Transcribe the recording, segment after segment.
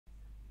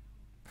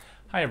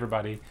Hi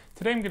everybody.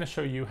 Today I'm going to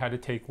show you how to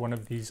take one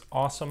of these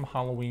awesome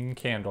Halloween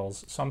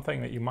candles, something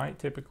that you might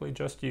typically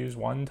just use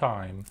one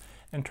time,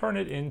 and turn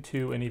it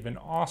into an even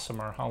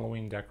awesomer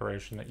Halloween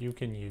decoration that you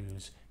can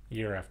use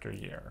year after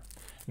year.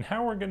 And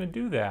how we're going to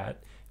do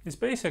that is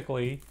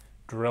basically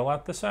drill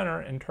out the center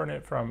and turn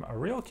it from a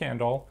real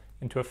candle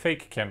into a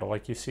fake candle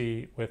like you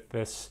see with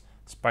this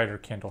spider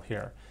candle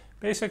here.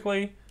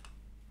 Basically,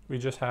 we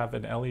just have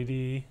an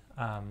LED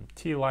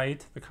tea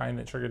light, the kind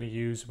that you're going to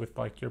use with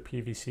like your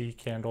PVC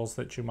candles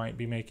that you might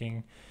be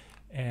making,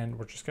 and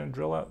we're just going to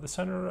drill out the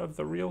center of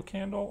the real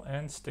candle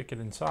and stick it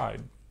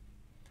inside.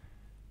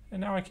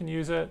 And now I can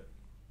use it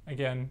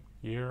again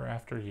year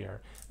after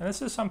year. And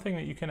this is something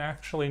that you can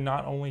actually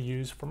not only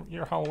use for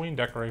your Halloween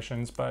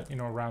decorations, but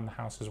around the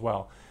house as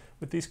well.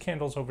 With these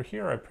candles over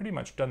here, I've pretty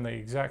much done the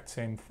exact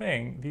same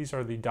thing. These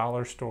are the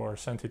dollar store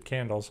scented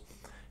candles.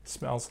 It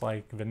smells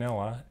like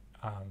vanilla.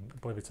 I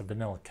believe it's a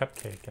vanilla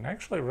cupcake, and I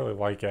actually really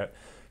like it.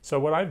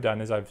 So what I've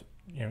done is I've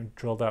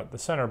drilled out the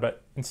center,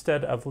 but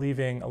instead of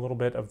leaving a little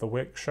bit of the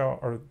wick show,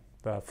 or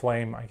the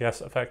flame, I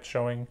guess, effect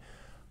showing,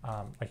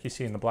 like you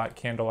see in the black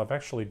candle, I've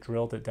actually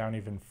drilled it down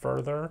even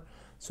further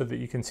so that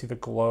you can see the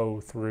glow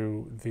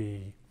through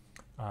the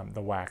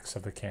wax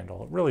of the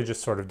candle. It really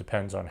just sort of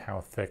depends on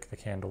how thick the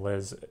candle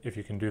is, if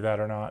you can do that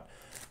or not.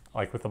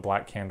 Like with the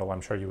black candle,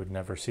 I'm sure you would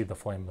never see the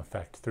flame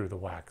effect through the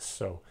wax.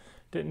 So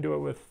didn't do it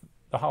with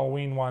the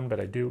Halloween one, but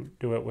I do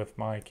it with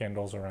my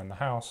candles around the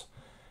house.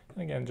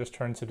 And again, just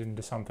turns it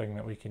into something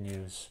that we can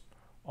use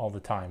all the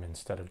time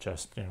instead of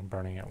just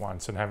burning it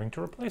once and having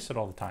to replace it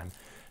all the time.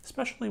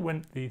 Especially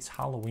when these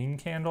Halloween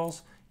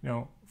candles,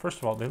 first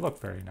of all, they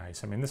look very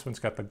nice. I mean, this one's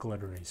got the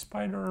glittery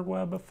spider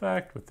web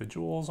effect with the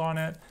jewels on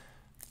it,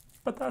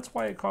 but that's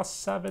why it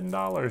costs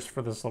 $7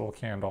 for this little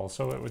candle.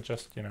 So it would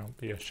just,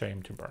 be a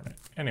shame to burn it.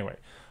 Anyway,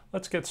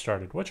 let's get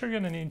started. What you're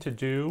gonna need to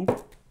do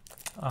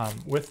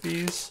with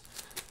these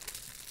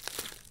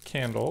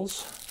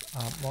candles,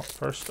 well,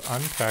 first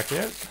unpack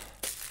it.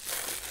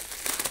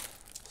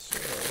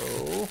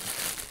 So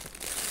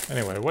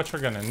anyway, what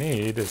you're going to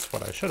need is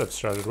what I should have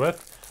started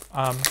with,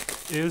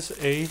 is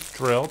a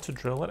drill to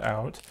drill it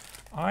out.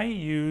 I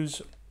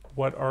use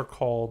what are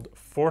called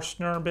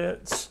forstner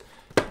bits,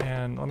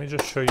 and let me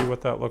just show you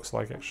what that looks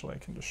like. Actually, I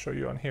can just show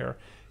you on here.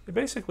 It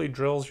basically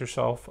drills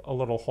yourself a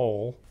little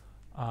hole,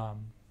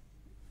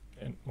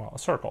 a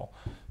circle.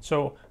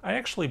 So I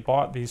actually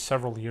bought these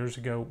several years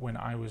ago when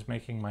I was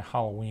making my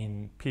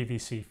Halloween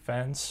PVC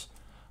fence.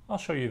 I'll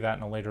show you that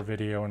in a later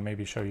video and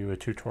maybe show you a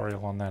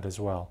tutorial on that as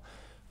well.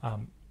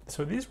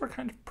 So these were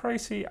kind of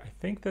pricey. I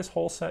think this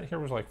whole set here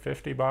was like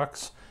 50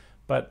 bucks,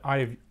 but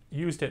I've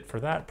used it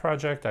for that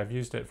project. I've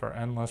used it for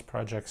endless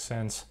projects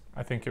since.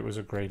 I think it was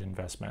a great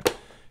investment.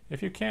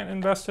 If you can't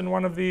invest in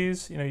one of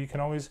these, you can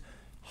always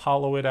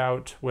hollow it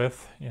out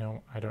with,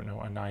 I don't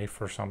know, a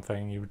knife or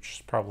something. You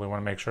just probably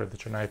want to make sure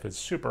that your knife is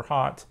super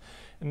hot.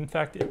 And in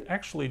fact, it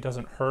actually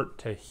doesn't hurt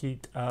to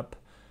heat up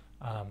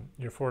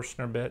your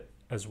Forstner bit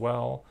as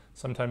well.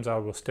 Sometimes I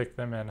will stick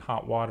them in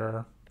hot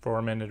water for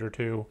a minute or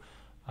two,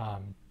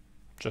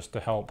 just to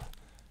help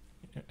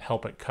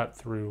it cut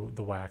through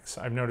the wax.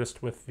 I've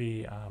noticed with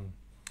the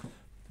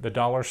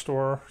dollar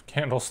store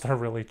candles, they're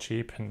really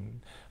cheap, and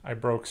I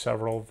broke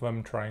several of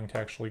them trying to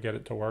actually get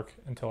it to work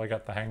until I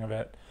got the hang of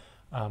it.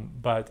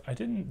 But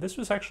this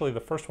was actually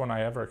the first one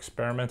I ever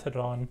experimented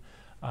on,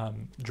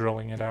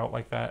 drilling it out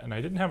like that, and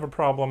I didn't have a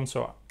problem,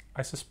 so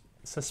I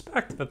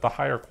suspect that the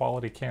higher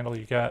quality candle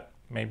you get,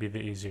 maybe the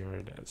easier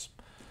it is.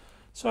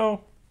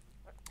 So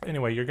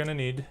anyway, you're gonna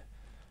need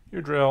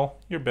your drill,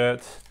 your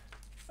bit,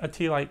 a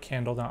tea light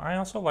candle. Now I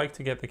also like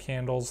to get the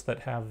candles that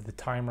have the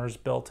timers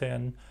built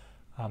in,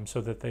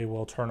 so that they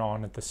will turn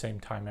on at the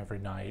same time every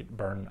night,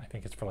 burn, I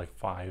think it's for like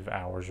 5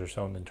 hours or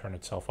so, and then turn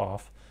itself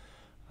off,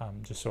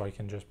 just so I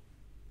can just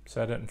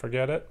set it and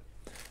forget it.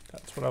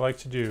 That's what I like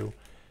to do.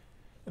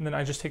 And then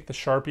I just take the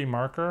Sharpie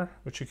marker,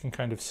 which you can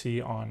kind of see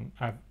on,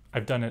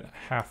 I've done it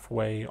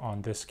halfway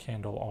on this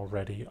candle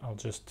already. I'll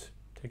just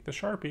take the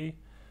Sharpie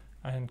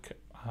and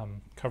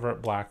cover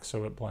it black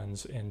so it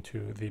blends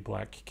into the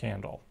black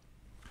candle.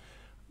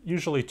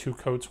 Usually 2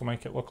 coats will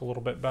make it look a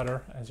little bit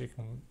better, as you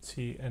can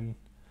see in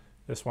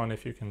this one.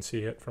 If you can see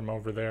it from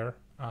over there,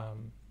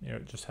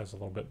 it just has a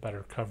little bit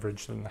better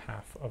coverage than the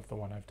half of the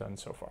one I've done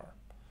so far.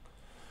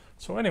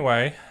 So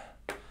anyway,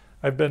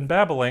 I've been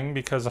babbling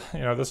because,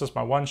 this is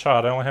my one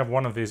shot. I only have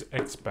one of these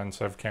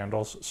expensive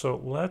candles. So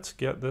let's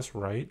get this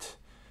right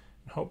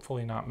and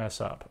hopefully not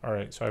mess up. All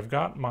right, so I've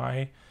got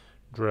my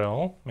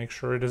drill. Make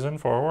sure it is in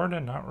forward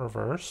and not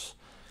reverse.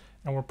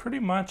 And we're pretty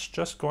much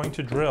just going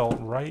to drill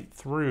right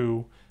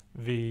through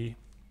the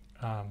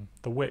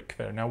wick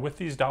there. Now with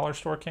these dollar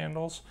store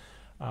candles,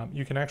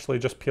 you can actually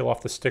just peel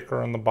off the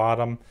sticker on the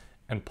bottom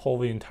and pull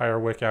the entire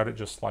wick out. It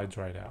just slides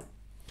right out.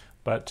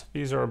 But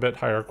these are a bit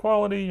higher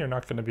quality. You're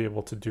not going to be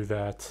able to do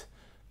that.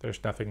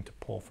 There's nothing to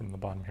pull from the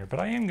bottom here.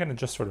 But I am going to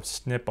just sort of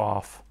snip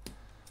off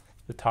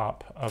the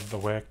top of the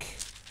wick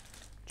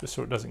just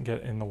so it doesn't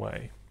get in the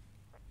way.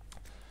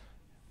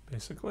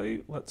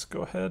 Basically, let's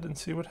go ahead and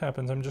see what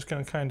happens. I'm just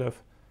going to kind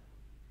of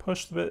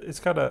push the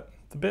bit.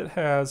 The bit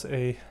has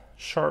a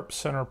sharp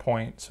center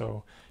point,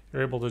 so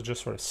you're able to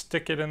just sort of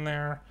stick it in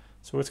there.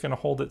 So it's going to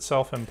hold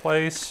itself in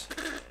place,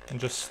 and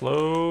just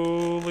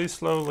slowly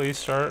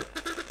start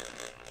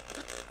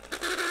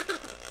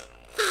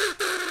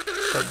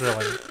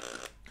drilling.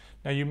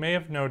 Now you may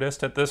have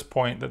noticed at this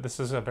point that this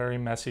is a very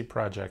messy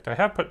project. I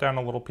have put down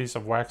a little piece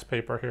of wax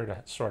paper here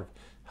to sort of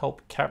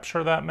help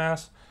capture that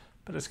mess,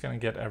 but it's going to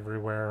get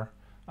everywhere.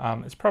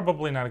 It's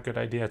probably not a good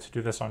idea to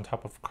do this on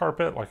top of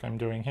carpet like I'm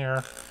doing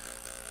here.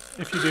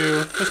 If you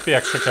do, just be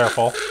extra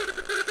careful.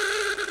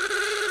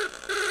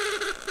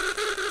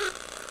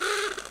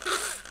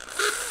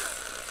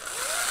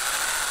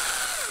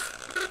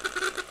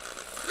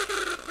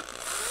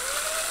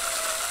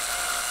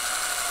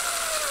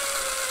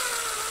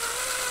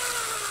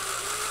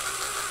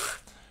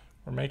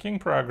 We're making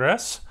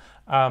progress.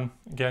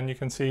 Again, you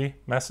can see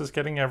mess is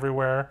getting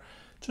everywhere.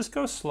 Just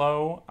go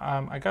slow.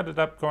 I got it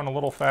up going a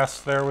little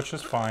fast there, which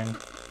is fine.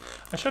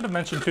 I should have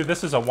mentioned too,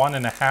 this is a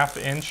 1.5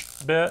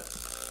 inch bit.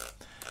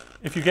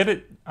 If you get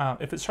it,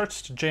 if it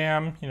starts to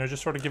jam, you know,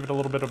 just sort of give it a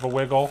little bit of a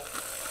wiggle.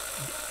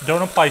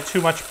 Don't apply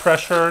too much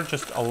pressure,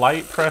 just a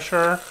light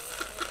pressure,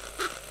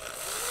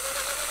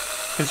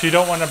 because you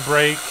don't want to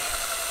break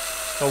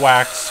the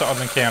wax on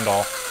the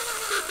candle.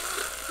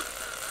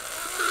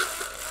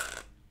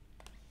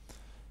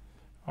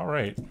 All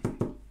right.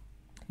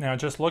 Now,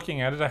 just looking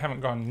at it, I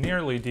haven't gone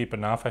nearly deep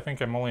enough. I think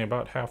I'm only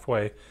about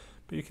halfway,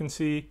 but you can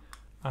see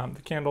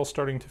the candle's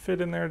starting to fit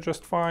in there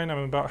just fine. I'm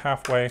about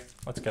halfway.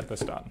 Let's get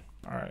this done.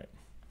 All right.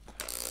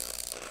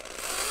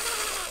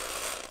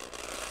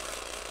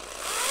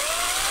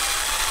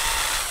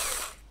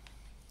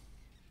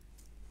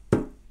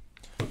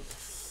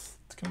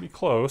 It's going to be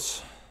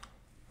close.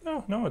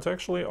 No, it's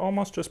actually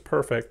almost just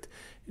perfect.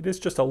 It is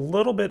just a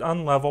little bit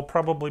unlevel,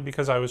 probably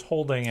because I was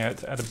holding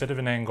it at a bit of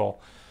an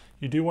angle.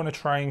 You do want to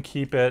try and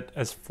keep it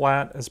as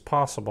flat as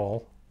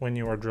possible when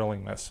you are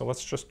drilling this. So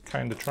let's just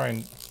kind of try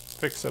and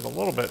fix it a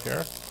little bit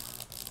here.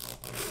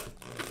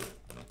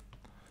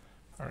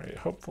 All right,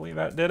 hopefully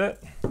that did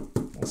it.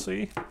 We'll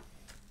see.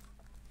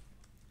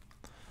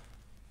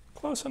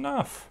 Close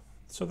enough.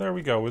 So there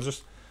we go. We'll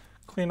just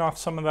clean off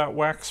some of that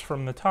wax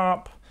from the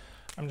top.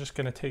 I'm just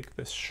going to take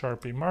this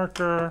Sharpie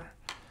marker,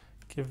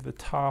 give the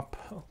top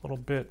a little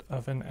bit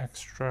of an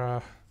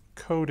extra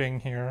coating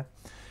here.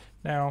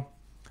 Now,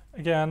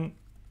 again,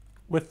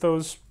 with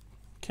those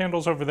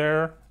candles over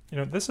there, you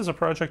know, this is a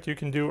project you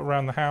can do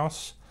around the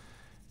house.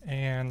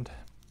 And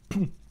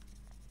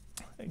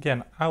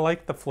again, I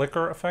like the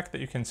flicker effect that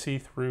you can see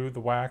through the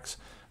wax.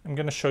 I'm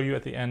going to show you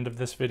at the end of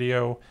this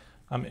video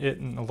it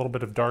in a little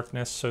bit of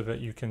darkness so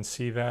that you can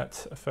see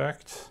that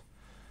effect.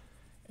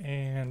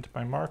 And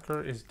my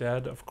marker is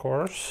dead, of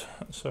course.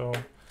 So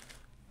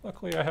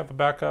luckily I have a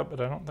backup,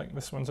 but I don't think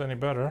this one's any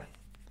better. A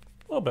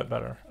little bit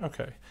better.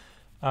 Okay.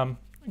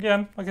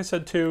 Again, like I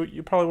said too,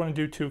 you probably want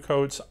to do 2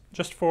 coats.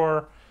 Just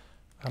for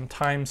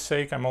time's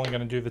sake, I'm only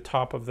going to do the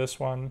top of this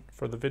one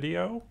for the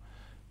video.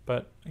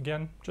 But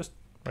again, just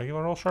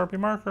regular old Sharpie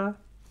marker.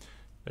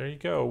 There you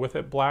go. With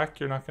it black,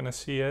 you're not going to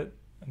see it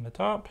in the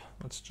top.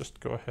 Let's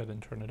just go ahead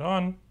and turn it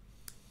on.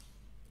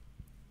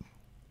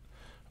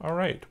 All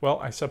right, well,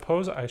 I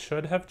suppose I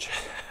should have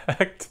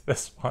checked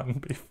this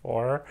one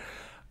before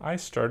I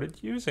started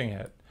using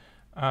it.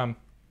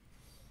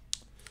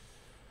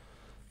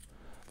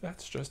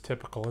 That's just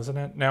typical, isn't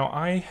it? Now,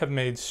 I have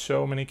made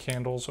so many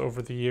candles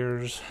over the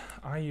years.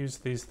 I use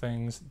these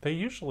things. They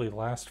usually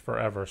last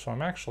forever, so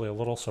I'm actually a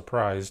little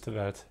surprised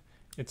that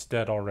it's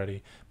dead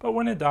already. But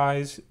when it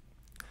dies,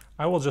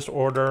 I will just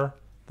order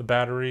the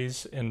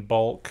batteries in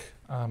bulk.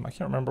 I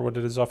can't remember what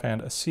it is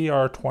offhand, a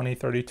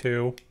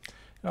CR2032.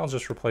 And I'll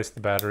just replace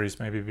the batteries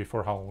maybe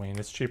before Halloween.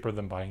 It's cheaper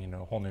than buying, you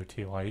know, a whole new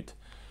tea light.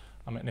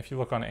 And if you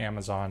look on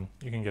Amazon,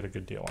 you can get a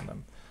good deal on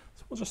them.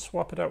 So we'll just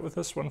swap it out with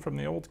this one from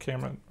the old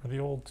camera, or the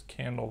old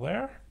candle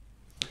there.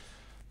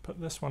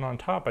 Put this one on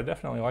top. I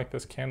definitely like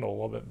this candle a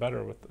little bit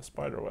better with the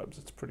spider webs.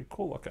 It's pretty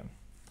cool looking.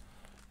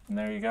 And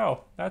there you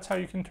go. That's how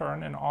you can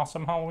turn an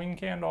awesome Halloween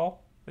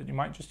candle that you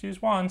might just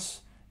use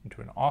once into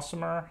an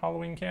awesomer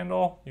Halloween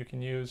candle you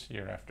can use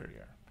year after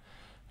year.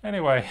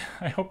 Anyway,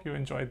 I hope you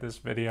enjoyed this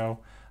video.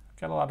 I've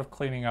got a lot of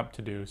cleaning up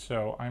to do,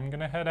 so I'm going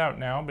to head out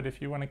now, but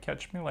if you want to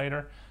catch me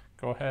later,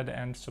 go ahead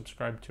and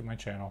subscribe to my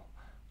channel.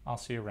 I'll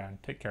see you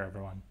around. Take care,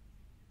 everyone.